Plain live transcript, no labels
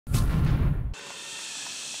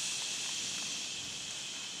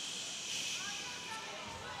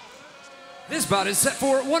This bout is set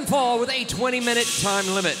for one fall with a 20-minute time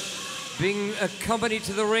limit. Being accompanied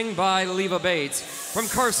to the ring by Leva Bates from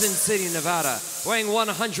Carson City, Nevada, weighing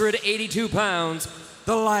 182 pounds,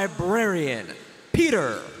 the librarian,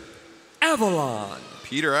 Peter Avalon.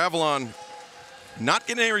 Peter Avalon not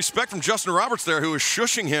getting any respect from Justin Roberts there, who was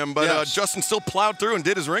shushing him, but yes. Justin still plowed through and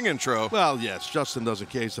did his ring intro. Well, yes, Justin doesn't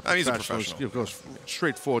care. He's a professional. He goes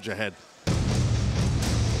straight forge ahead.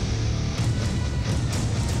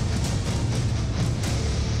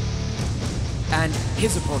 And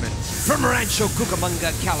his opponent from Rancho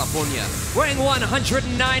Cucamonga, California, weighing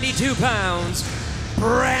 192 pounds,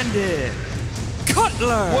 Brandon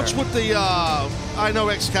Cutler. What's with the, I know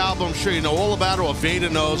Excalibur, I'm sure you know all about it, or Vader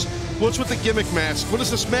knows. What's with the gimmick mask? What is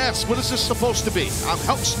this mask? What is this supposed to be?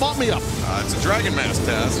 Help smart me up. It's a dragon mask,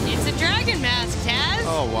 Taz. It's a dragon mask, Taz.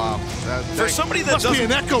 Oh, wow. For somebody that must be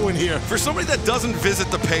an echo in here. For somebody that doesn't visit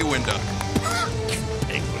the pay window,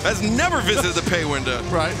 has never visited the pay window.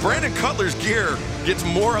 Right. Brandon Cutler's gear gets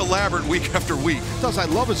more elaborate week after week. It does. I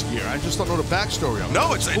love his gear. I just don't know the backstory of it. No,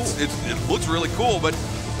 Cool. it looks really cool, but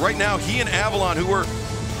right now he and Avalon, who were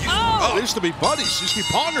They used to be buddies. Used to be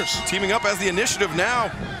partners. Teaming up as the initiative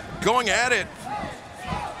now, going at it.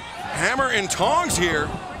 Hammer and tongs here.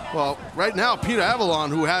 Well, right now, Peter Avalon,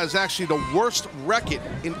 who has actually the worst record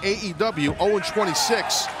in AEW,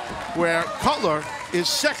 0-26, where Cutler is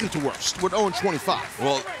second to worst with 0-25.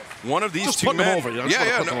 Well, one of these just two men, over,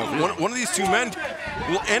 one of these two men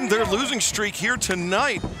will end their losing streak here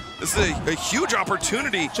tonight. This is a huge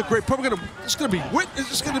opportunity. It's a great point. It's going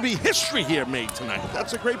to be history here made tonight.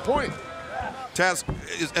 That's a great point. Taz,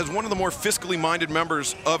 as one of the more fiscally minded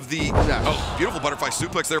members of the beautiful butterfly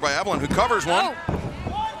suplex there by Avalon, who covers one.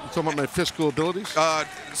 Talking about my fiscal abilities?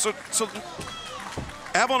 So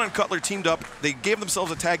Avalon and Cutler teamed up. They gave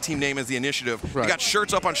themselves a tag team name as the Initiative. Right. They got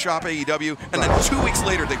shirts up on Shop AEW, and then 2 weeks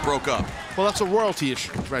later they broke up. Well, that's a royalty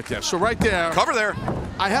issue right there. So right there. Cover there.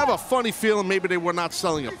 I have a funny feeling maybe they were not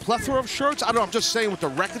selling a plethora of shirts. I don't know. I'm just saying with the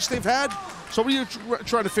records they've had. So what are you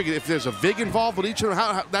trying to figure? If there's a VIG involved with each of them,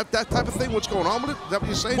 how that type of thing, what's going on with it? Is that what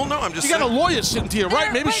you're saying? Well, no, I'm just saying. You got a lawyer sitting to your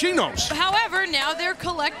right. Maybe she knows. However, now they're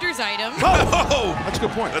collector's items. Oh! That's a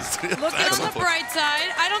good point. Looking on the bright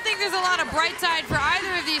side. I don't think there's a lot of bright side for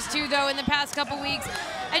either of these two, though, in the past couple weeks.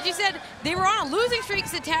 As you said, they were on a losing streak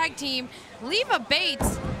as a tag team. Leva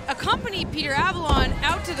Bates accompanied Peter Avalon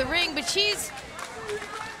out to the ring, but she's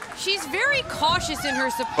very cautious in her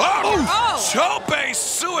support. Chope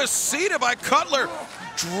suicida by Cutler,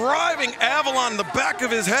 driving Avalon in the back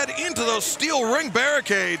of his head into those steel ring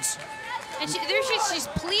barricades. And she's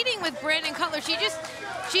pleading with Brandon Cutler.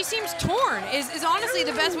 She seems torn, is honestly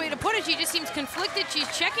the best way to put it. She just seems conflicted. She's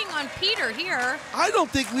checking on Peter here. I don't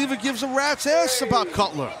think Leva gives a rat's ass about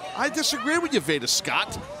Cutler. I disagree with you, Vader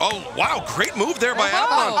Scott. Oh, wow, great move there by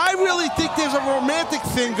Avalon. I really think there's a romantic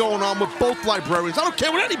thing going on with both librarians. I don't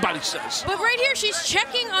care what anybody says. But right here, she's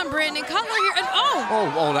checking on Brandon Cutler here, and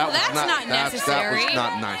that's not necessary. That was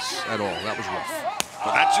not nice at all. That was rough.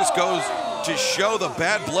 Well, that just goes to show the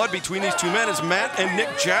bad blood between these two men as Matt and Nick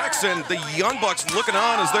Jackson, the Young Bucks, looking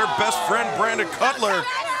on as their best friend, Brandon Cutler.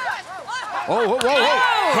 Whoa. Going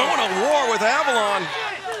to war with Avalon.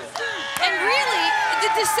 And really, the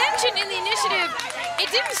dissension in the Initiative, it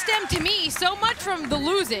didn't stem to me so much from the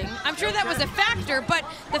losing. I'm sure that was a factor, but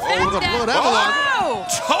the fact that...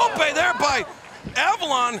 Tope there by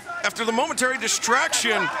Avalon after the momentary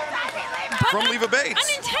distraction from Leva Bates.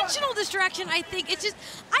 Unintentional distraction, I think. It's just,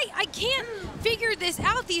 I can't figure this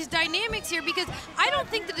out, these dynamics here, because I don't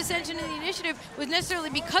think the dissension in the Initiative was necessarily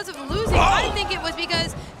because of the losing. I think it was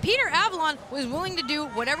because Peter Avalon was willing to do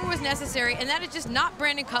whatever was necessary, and that is just not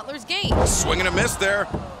Brandon Cutler's game. Swing and a miss there.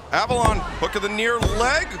 Avalon, hook of the near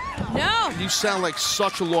leg. No. You sound like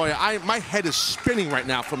such a lawyer. My head is spinning right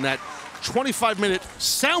now from that 25-minute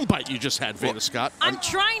soundbite you just had, Vader Scott. I'm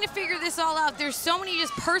trying to figure this all out. There's so many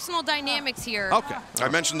just personal dynamics here. Okay. I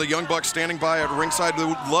mentioned the Young Bucks standing by at ringside. They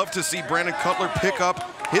would love to see Brandon Cutler pick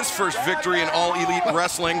up his first victory in All Elite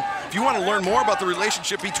Wrestling. If you want to learn more about the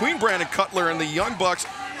relationship between Brandon Cutler and the Young Bucks,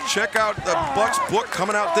 check out the Bucks book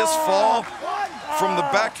coming out this fall. From the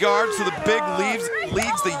backyard to the big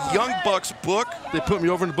leagues, the Young Bucks book. They put me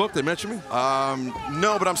over in the book? They mentioned me?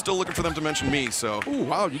 No, but I'm still looking for them to mention me, so. Oh,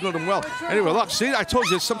 wow, you know them well. Anyway, look, see, I told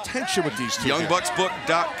you there's some tension with these two.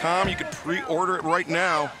 YoungBucksBook.com. You can pre-order it right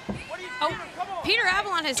now. Oh, Peter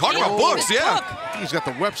Avalon has talking about books, book. He's got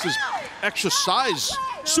the Webster's extra size,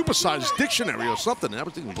 super-sized dictionary or something. I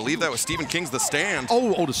believe that was Stephen King's The Stand.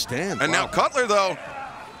 Oh, The Stand. And now Cutler, though.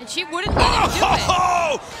 And she wouldn't let him do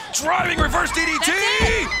it. Driving reverse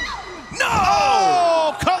DDT! No!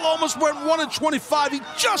 Oh, Cutler almost went 1-25. He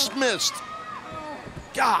just missed.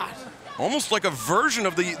 God. Almost like a version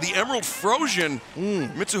of the Emerald Frozen.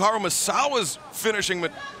 Mitsuharu Misawa's finishing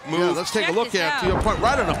move. Yeah, let's take a look at your point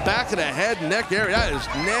right on the back of the head and neck area. That is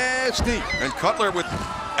nasty. And Cutler with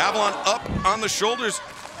Avalon up on the shoulders.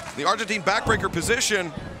 The Argentine backbreaker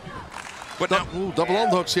position. But now, double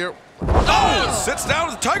underhooks here. Oh! Sits down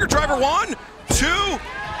with the Tiger Driver. 1, 2,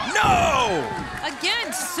 no!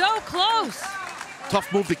 Again, so close.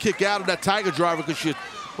 Tough move to kick out of that Tiger Driver because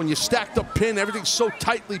when you stacked up pin, everything's so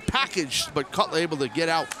tightly packaged, but Cutler able to get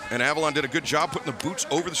out. And Avalon did a good job putting the boots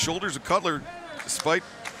over the shoulders of Cutler, despite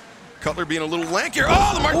Cutler being a little lankier.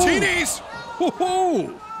 Oh, the Martinis!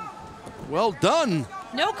 Ooh. Well done.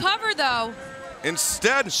 No cover, though.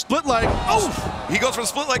 Instead, split leg. Oh! He goes for the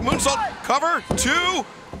split leg moonsault. Cover, 2,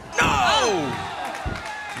 no!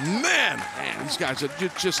 Man, these guys are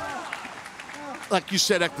just, like you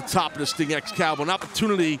said at the top of this thing, Excalibur, an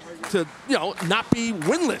opportunity to, not be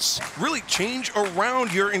winless. Really change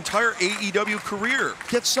around your entire AEW career.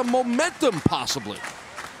 Get some momentum, possibly.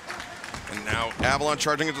 And now Avalon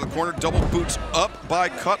charging into the corner, double boots up by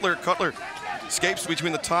Cutler. Cutler escapes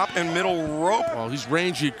between the top and middle rope. Oh, he's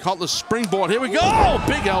rangy. Cutler springboard. Here we go.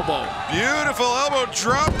 Big elbow. Beautiful elbow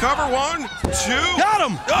drop. Cover, 1, 2. Got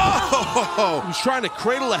him. Oh! He was trying to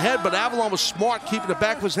cradle the head, but Avalon was smart, keeping the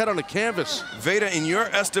back of his head on the canvas. Veda, in your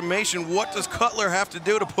estimation, what does Cutler have to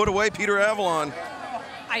do to put away Peter Avalon?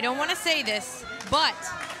 I don't want to say this, but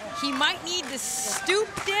he might need to stoop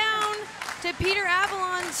down to Peter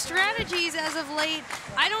Avalon's strategies as of late.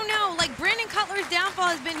 I don't know. Like, Brandon Cutler's downfall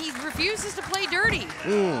has been he refuses to play dirty.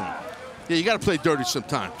 Yeah, you got to play dirty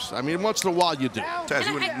sometimes. I mean, once in a while you do. Taz,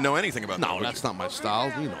 you wouldn't know anything about that. No, that's not my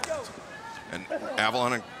style. You know. And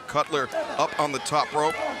Avalon and Cutler up on the top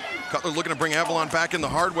rope. Cutler looking to bring Avalon back in the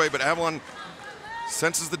hard way, but Avalon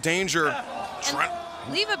senses the danger.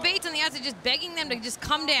 Leva Bates on the outside just begging them to just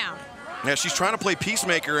come down. Yeah, she's trying to play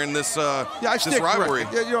peacemaker in this, this rivalry.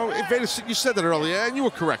 Yeah, Veda, you said that earlier, and you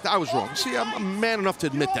were correct. I was wrong. See, I'm man enough to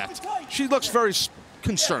admit that. She looks very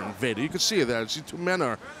concerned, Veda. You can see her there. See, two men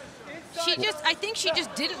are. I think she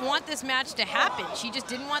just didn't want this match to happen. She just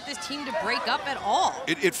didn't want this team to break up at all.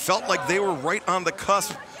 It felt like they were right on the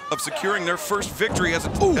cusp of securing their first victory as a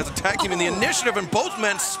tag team in the initiative, and both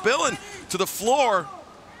men spilling to the floor.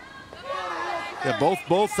 Yeah,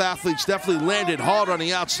 both athletes definitely landed hard on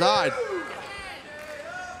the outside.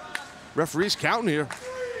 Referee's counting here.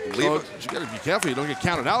 So you got to be careful you don't get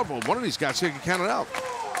counted out, but one of these guys here get counted out.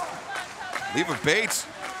 Leva Bates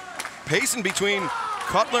pacing between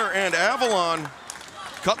Cutler and Avalon.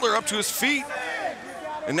 Cutler up to his feet.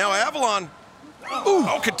 And now Avalon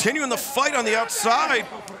continuing the fight on the outside.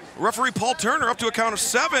 Referee Paul Turner up to a count of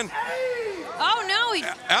 7. Oh, no.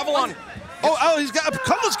 Avalon.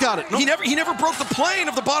 Cutler's got it. No. He never broke the plane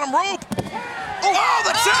of the bottom rope. Oh,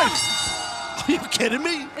 that's it. Are you kidding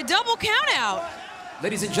me? A double count out.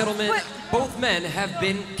 Ladies and gentlemen, both men have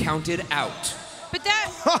been counted out. But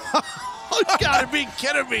that... You gotta be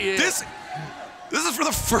kidding me here. This is for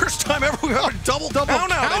the first time ever we've had a double count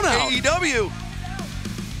out at AEW.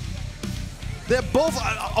 They're both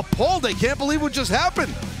appalled. They can't believe what just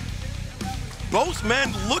happened. Both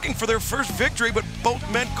men looking for their first victory, but both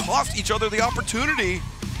men cost each other the opportunity.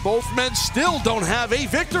 Both men still don't have a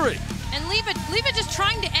victory. And Leva just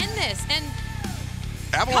trying to end this. And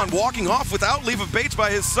Avalon walking off without Leva Bates by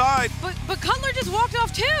his side. But Cutler just walked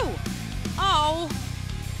off too. Oh.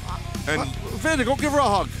 And Vanda, go give her a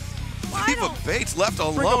hug. Leva Bates left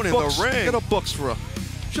alone in the ring. Get her books for her.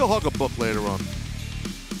 She'll hug a book later on.